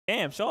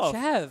Damn, show off.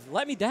 Chev,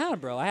 let me down,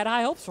 bro. I had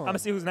high hopes for him. I'm going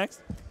to see who's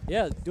next.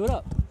 Yeah, do it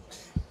up.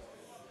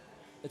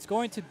 It's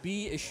going to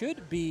be, it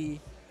should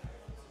be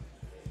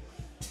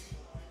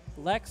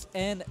Lex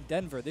and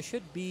Denver. This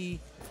should be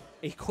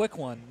a quick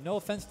one. No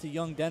offense to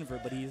young Denver,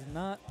 but he's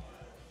not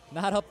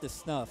up to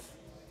snuff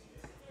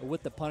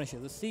with the punishes.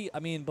 Let's see.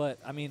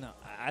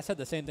 I said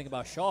the same thing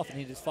about Shoff, and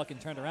he just fucking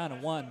turned around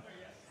and won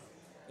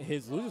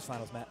his losers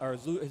finals match, or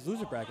his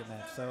loser bracket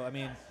match. So, I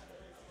mean,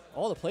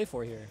 all to play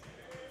for here.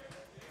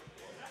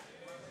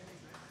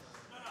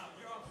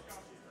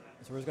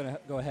 So we're just going to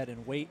go ahead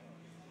and wait.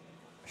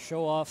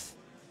 Show off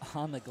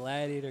on the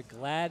Gladiator.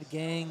 Glad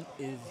Gang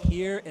is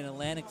here in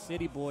Atlantic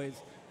City, boys.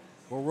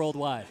 We're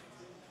worldwide.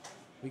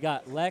 We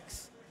got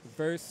Lex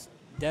versus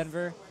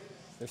Denver.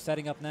 They're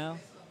setting up now.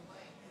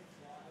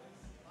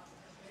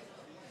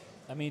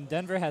 I mean,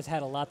 Denver has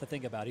had a lot to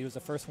think about. He was the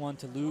first one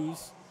to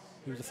lose.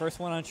 He was the first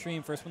one on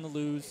stream, first one to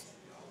lose.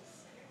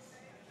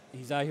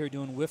 He's out here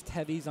doing whiffed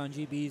heavies on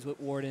GBs with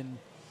Warden.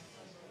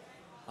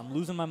 I'm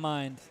losing my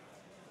mind.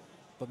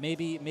 But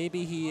maybe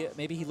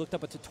he looked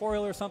up a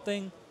tutorial or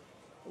something.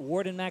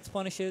 Warden max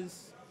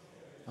punishes.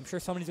 I'm sure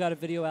somebody's got a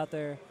video out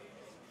there.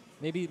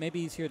 Maybe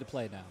he's here to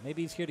play now.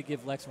 Maybe he's here to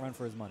give Lex a run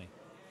for his money.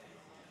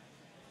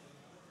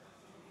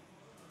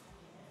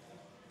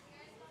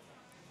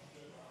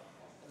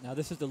 Now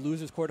this is the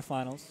losers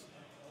quarterfinals.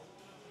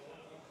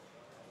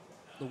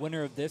 The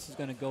winner of this is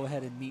going to go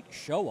ahead and meet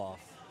Show Off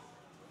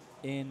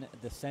in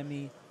the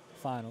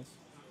semi-finals.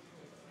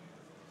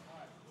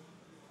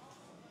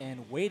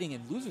 And waiting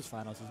in losers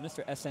finals is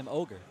Mr. SM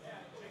Ogre.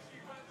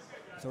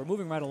 So we're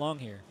moving right along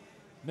here.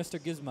 Mr.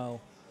 Gizmo,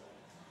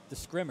 the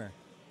scrimmer,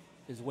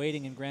 is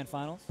waiting in grand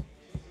finals.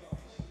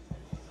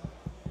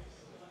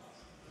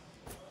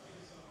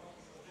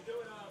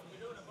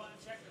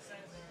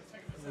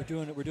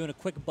 We're doing a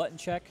quick button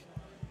check.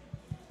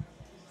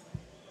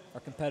 Our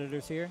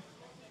competitors here,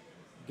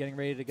 getting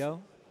ready to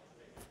go.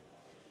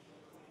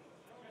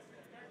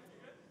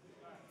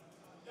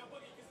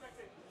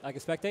 I can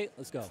spectate.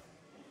 Let's go.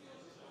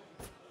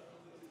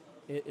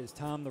 It is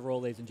time to roll,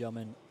 ladies and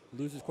gentlemen.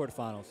 Losers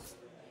quarterfinals.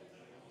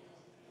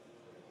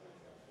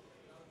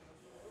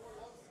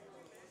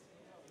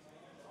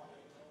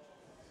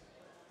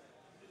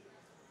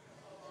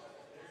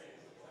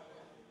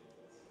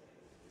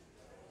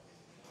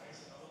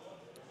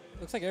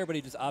 Looks like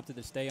everybody just opted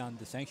to stay on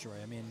the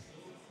Sanctuary. I mean,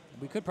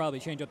 we could probably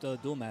change up the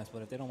dual mask,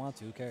 but if they don't want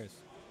to, who cares?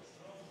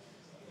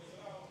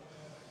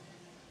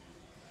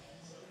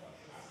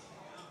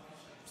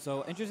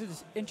 So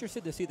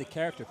interested to see the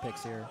character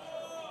picks here.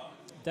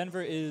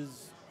 Denver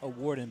is a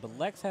Warden, but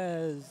Lex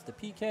has the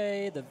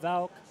PK, the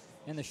Valk,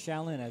 and the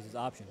Shaolin as his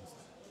options.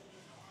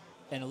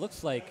 And it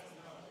looks like,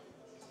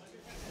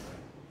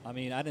 I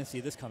mean, I didn't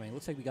see this coming. It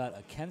looks like we got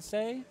a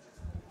Kensei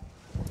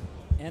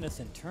and a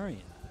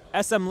Centurion.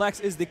 SM Lex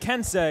is the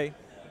Kensei.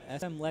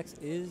 SM Lex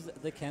is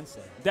the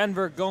Kensei.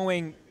 Denver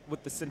going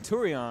with the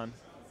Centurion.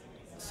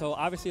 So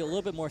obviously a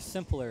little bit more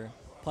simpler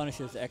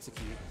punishes to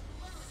execute.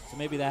 So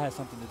maybe that has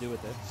something to do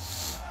with it.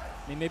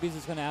 I mean, maybe he's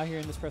just going to out here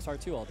and just press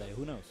R2 all day.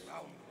 Who knows?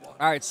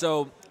 All right,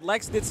 so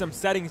Lex did some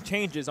settings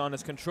changes on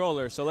his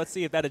controller, so let's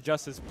see if that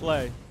adjusts his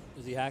play.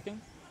 Is he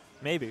hacking?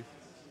 Maybe.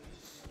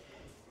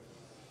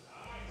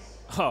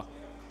 Huh.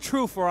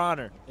 True for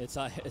honor. It's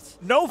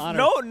no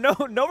honor.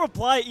 no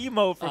reply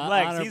emote from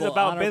Lex. He's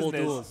about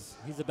business. Duels.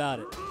 He's about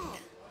it.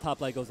 Top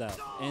light goes out.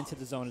 And to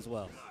the zone as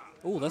well.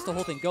 Ooh, let's the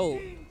whole thing go.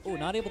 Ooh,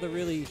 not able to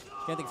really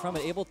get anything from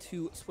it. Able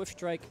to swift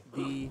strike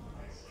the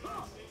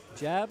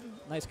jab.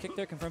 Nice kick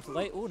there. Confirms the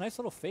light. Ooh, nice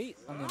little fate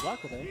on the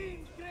blocker there.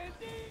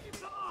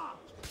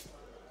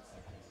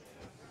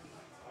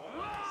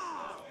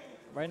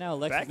 Right now,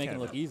 Lex is making it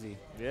look easy.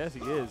 Yes,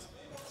 he is.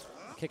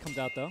 The kick comes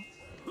out, though.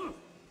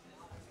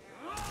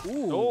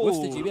 Ooh, what's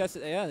the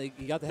GB? Yeah,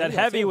 he got the heavy.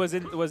 That heavy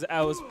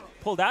was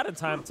pulled out in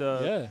time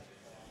to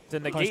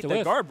negate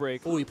the guard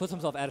break. Oh, he puts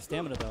himself out of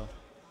stamina though.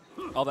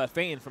 All that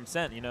feinting from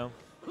Sent, you know.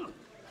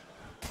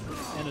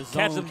 And a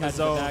zone catches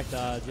the back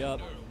dodge. Yep.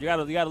 You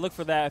gotta look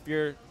for that if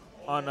you're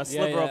on a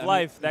sliver of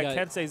life. That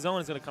Kensei zone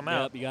is gonna come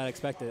out. Yep, you gotta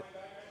expect it.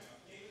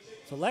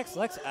 So Lex,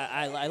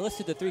 I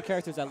listed the 3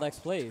 characters that Lex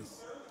plays,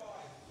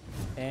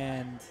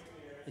 and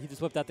he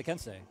just whipped out the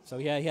Kensei. So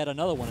he had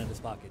another one in his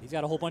pocket. He's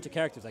got a whole bunch of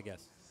characters, I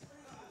guess.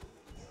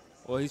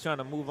 Well, he's trying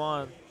to move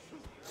on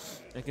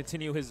and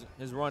continue his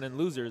run in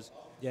losers.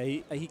 Yeah,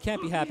 he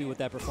can't be happy with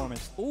that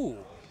performance. Ooh,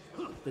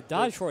 the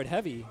dodge forward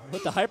heavy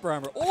with the hyper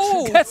armor.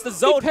 Oh, gets the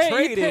zone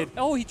traded.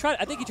 He tried.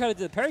 I think he tried to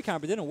do the parry counter,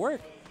 but it didn't work.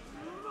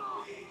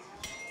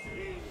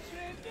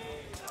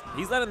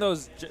 He's letting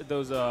those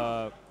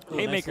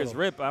haymakers nice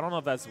rip. I don't know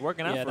if that's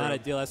working out for him. Yeah, not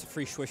ideal. That's a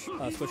free switch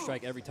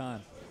strike every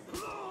time.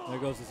 There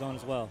goes the zone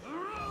as well.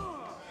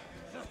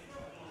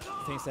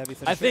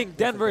 I think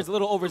Denver is a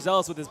little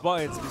overzealous with his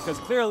buttons because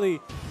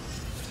clearly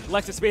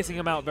Lex is spacing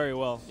him out very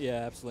well. Yeah,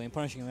 absolutely, and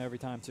punishing him every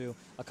time too.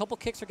 A couple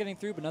kicks are getting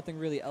through, but nothing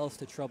really else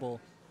to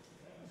trouble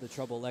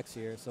Lex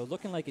here. So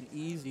looking like an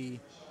easy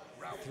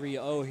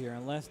 3-0 here,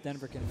 unless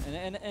Denver can.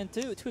 And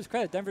to his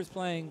credit, Denver's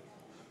playing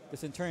the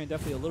Centurion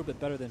definitely a little bit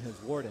better than his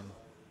Warden.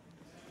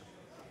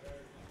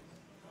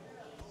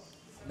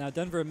 Now,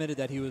 Denver admitted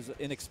that he was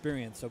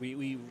inexperienced, so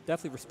we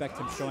definitely respect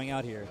him showing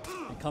out here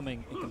and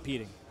coming and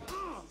competing.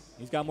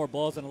 He's got more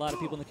balls than a lot of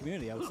people in the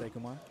community, I would say,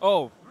 Kumar.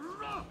 Oh,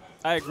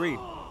 I agree. Nice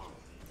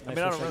I mean,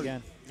 I don't really,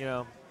 again. you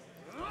know.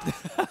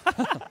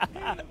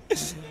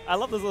 I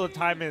love those little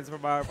time-ins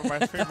from our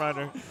stream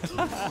runner.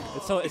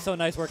 It's so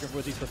nice working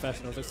with these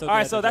professionals. They're so All good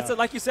right, at so their that's job.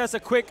 like you said, it's a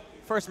quick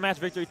first match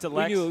victory to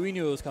Lex. We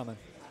knew it was coming.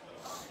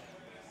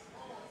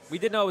 We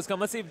did know it was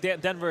coming. Let's see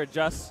if Denver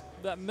adjusts.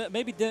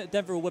 Maybe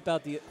Denver will whip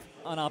out the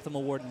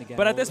unoptimal Warden again.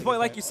 But at this point,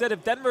 like you said,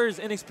 if Denver is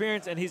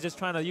inexperienced and he's just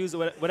trying to use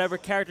whatever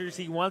characters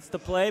he wants to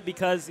play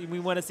because we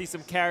want to see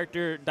some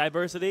character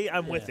diversity,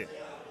 I'm with it.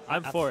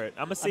 I'm for it.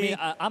 I'm going to see.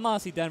 I mean, I'm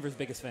honestly Denver's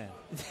biggest fan.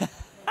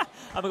 I'm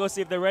going to go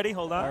see if they're ready.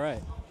 Hold on. All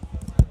right.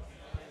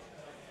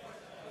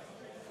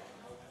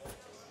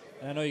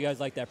 And I know you guys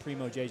like that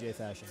Primo JJ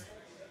fashion.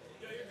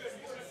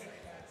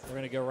 We're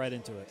going to go right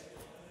into it.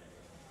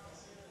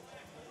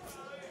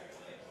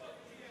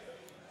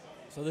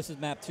 So this is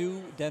map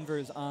 2. Denver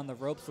is on the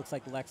ropes. Looks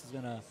like Lex is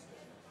going to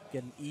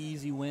get an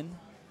easy win.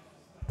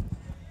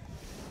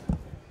 But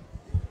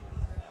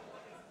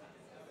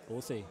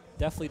we'll see.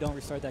 Definitely don't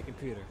restart that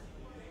computer.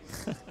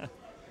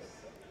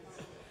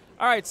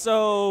 All right,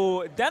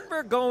 so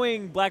Denver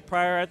going Black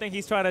Prior. I think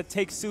he's trying to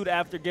take suit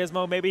after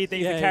Gizmo. Maybe he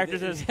thinks the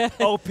characters is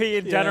OP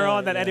in general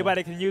and that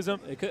anybody can use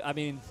them. It could, I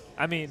mean.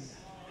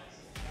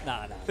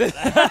 Nah.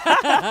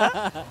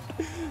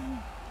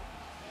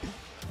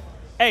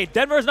 Hey,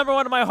 Denver's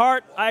 #1 in my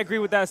heart. I agree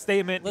with that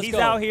statement. He's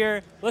out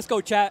here. Let's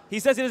go, chat.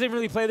 He says he doesn't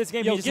really play this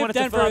game. Yo, he just give wanted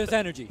Denver to fill his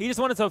energy. He just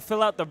wanted to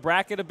fill out the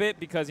bracket a bit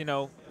because, you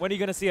know, when are you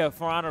going to see a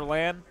For Honor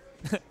land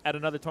at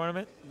another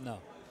tournament? No.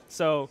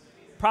 So,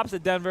 props to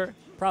Denver.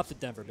 Props to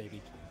Denver,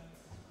 baby.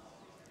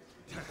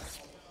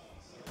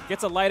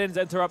 Gets a light in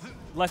to interrupt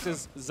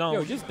Lex's zone.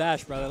 Yo, just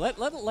bash, brother. Let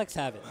Lex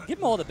have it. Give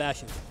him all the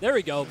bashes. There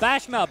we go.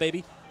 Bash him out,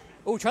 baby.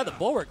 Oh, try the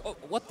bulwark. Oh,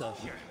 what the?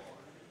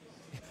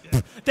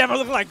 Denver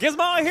looking like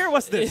Gizmo out here?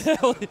 What's this?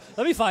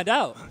 Let me find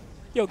out.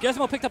 Yo,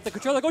 Gizmo picked up the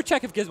controller. Go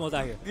check if Gizmo's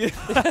out here. Yeah.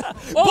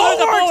 Oh,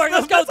 the bulwark.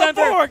 Let's go,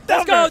 Denver.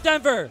 Let's go,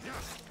 Denver.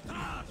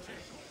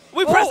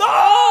 We press.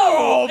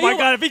 Oh, my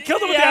God. If he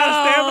killed him with the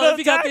out of stamina if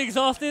he got the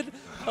exhausted.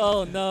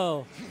 Oh,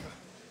 no.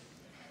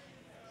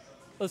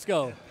 Let's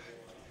go.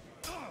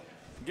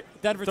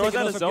 Denver throws taking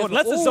out those his from zone. Gizmo.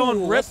 Lets his zone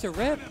rip. Lets it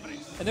rip.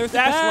 And there's the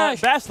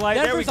bash. Bash light.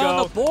 There we Denver's go.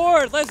 on the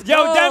board. Let's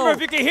go. Yo, Denver, if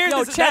you can hear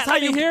Yo, this, chat, that's how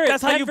you hear it.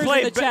 That's how you Denver's play.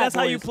 in the chat, That's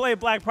how you boys. play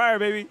Black Prior,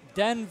 baby.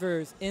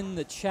 Denver's in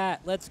the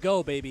chat. Let's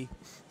go, baby.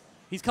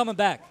 He's coming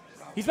back.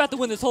 He's about to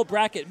win this whole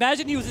bracket.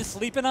 Imagine he was just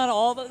sleeping on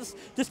all of us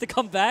just to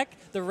come back,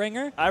 the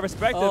ringer. I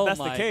respect it. That's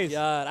the case. Oh,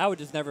 my God. I would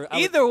just never.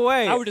 Either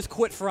way. I would just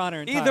quit For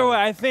Honor entirely. Either way,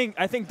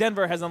 I think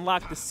Denver has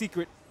unlocked the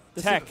secret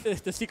tech.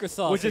 The secret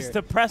sauce which is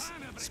to press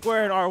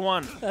square and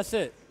R1. That's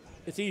it.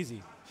 It's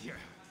easy.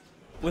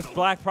 With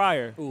Black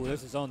Prior. Ooh, there's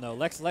his own, though.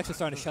 Lex is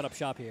starting to shut up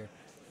shop here.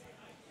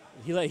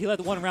 He let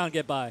the one round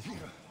get by.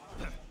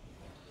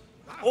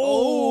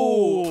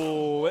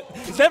 Oh!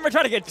 Denver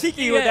trying to get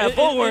cheeky with that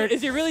bulwark.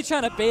 Is he really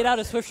trying to bait out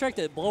a swift strike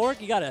to bulwark?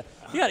 You gotta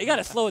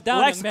slow it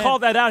down. Lex man.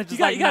 called that out. You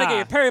gotta get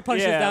your parry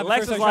punches down.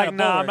 Lex was like,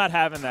 nah, I'm not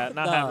having that.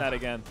 Not having that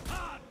again.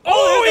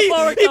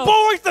 Oh, he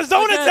bulwarks the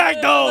zone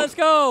attack, though. Let's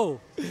go.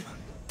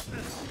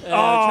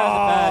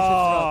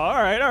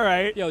 All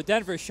right. Yo,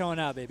 Denver's showing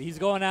out, baby. He's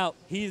going out.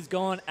 He's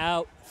going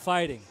out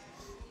fighting.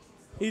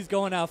 He's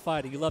going out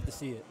fighting. You love to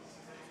see it.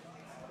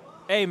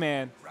 Hey,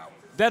 man.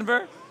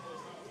 Denver,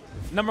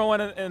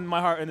 #1 in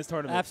my heart in this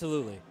tournament.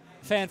 Absolutely.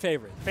 Fan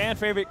favorite. Fan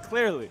favorite,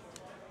 clearly.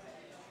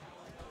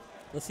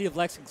 Let's see if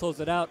Lex can close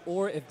it out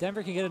or if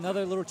Denver can get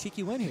another little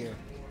cheeky win here.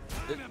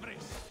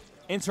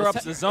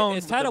 Interrupts the zone.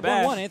 It's tied up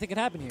 1-1. Anything can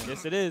happen here.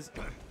 Yes, it is.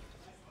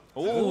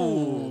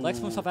 Ooh, Lex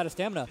put himself out of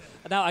stamina.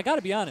 Now, I got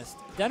to be honest.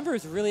 Denver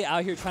is really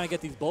out here trying to get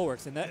these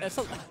bulwarks, and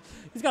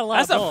he's got a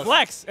lot of balls. That's a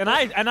flex, and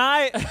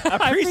I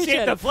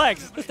appreciate the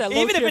flex.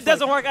 Even if it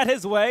doesn't work out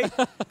his way,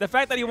 the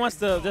fact that he wants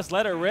to just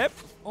let it rip.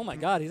 Oh, my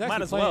God. He's actually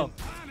might as playing, well.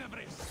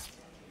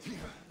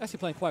 Actually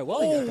playing quite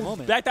well here at the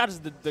moment. Back dodges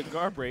the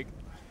guard break.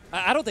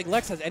 I don't think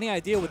Lex has any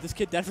idea what this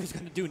kid Denver's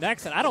going to do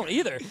next, and I don't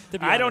either, to be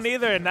honest. I don't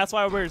either, and that's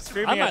why we're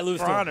screaming at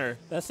For Honor.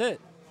 That's it.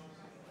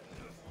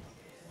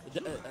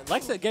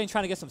 Lex again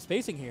trying to get some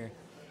spacing here.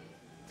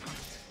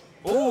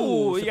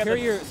 Ooh,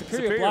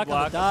 superior block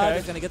on the dodge.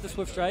 He's going to get the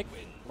swift strike.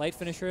 Light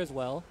finisher as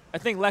well. I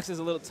think Lex is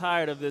a little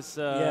tired of this.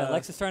 Yeah,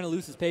 Lex is starting to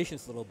lose his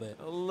patience a little bit.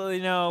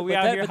 You know, we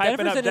out here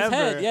hyping up in Denver.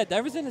 His head. Yeah,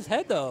 Denver's in his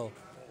head, though.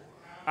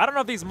 I don't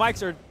know if these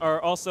mics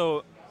are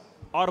also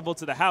audible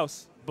to the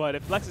house, but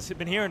if Lex has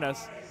been hearing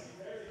us,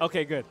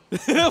 okay, good.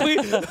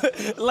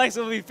 Lex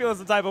will be feeling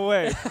some type of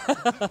way.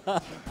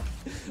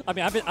 I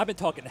mean, I've been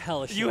talking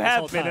hellish. You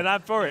have been, and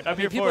I'm for it. I'm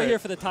here for it. People are here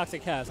for the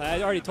toxic cast.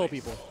 I already told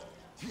people.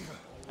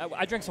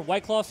 I drank some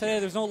White Claws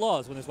today. There's no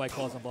laws when there's White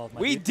Claws involved.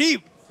 We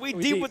deep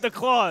with the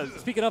claws.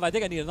 Speaking of, I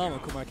think I need another one,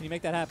 Kumar. Can you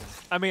make that happen?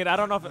 I mean, I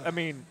don't know if Are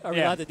we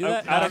allowed to do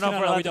that? I don't know if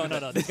we're allowed we to don't. do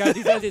No. that.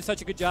 These guys did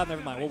such a good job.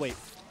 Never mind. We'll wait.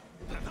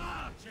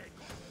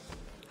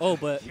 Oh,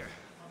 but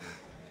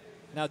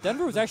now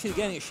Denver was actually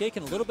getting it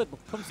shaken a little bit,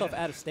 but put himself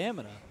out of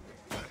stamina.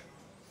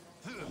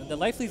 The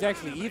life lead's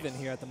actually even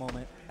here at the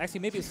moment. Actually,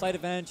 maybe a slight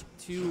advantage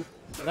to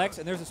Lex,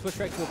 and there's a switch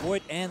strike to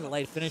avoid, and the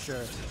light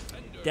finisher.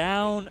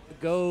 Down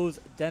goes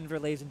Denver,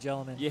 ladies and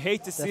gentlemen. You hate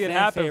to The see it fan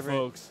happen, favorite.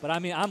 folks. But I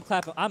mean, I'm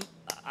clapping.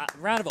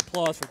 Round of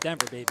applause for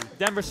Denver, baby.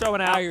 Denver showing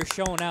Now out. you're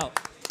showing out.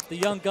 The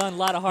young gun, a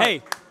lot of heart.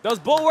 Hey, those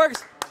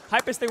bulwarks,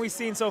 hypest thing we've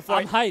seen so far.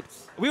 I'm hyped.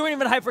 We weren't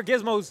even hyped for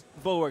Gizmo's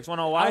bulwarks.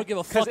 Wanna know why? I don't give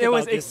a fuck Because it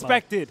was about Gizmo.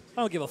 expected.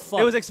 I don't give a fuck.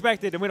 It was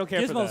expected, and we don't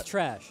care for Gizmo's that.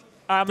 trash.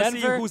 I'm gonna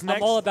Denver, see who's next.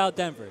 I'm all about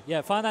Denver.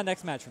 Yeah, find that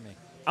next match for me.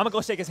 I'm gonna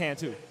go shake his hand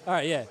too. All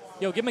right, yeah.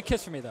 Yo, give him a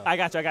kiss for me, though. I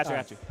got you. I got you. All I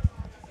right. got you.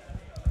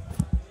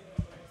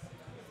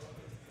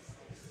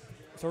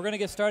 So we're going to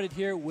get started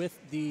here with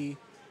the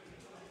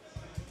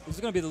 – this is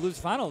going to be the loser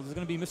final. This is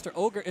going to be Mr.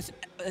 Ogre. It's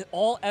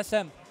all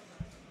SM.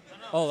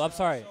 Oh, I'm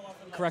sorry.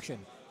 Correction.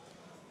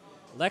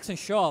 Lex and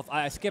Showoff.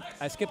 I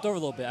skipped over a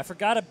little bit. I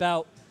forgot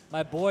about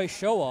my boy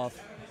Showoff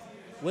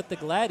with the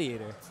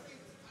Gladiator.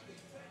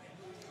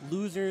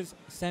 Losers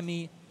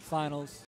semi-finals.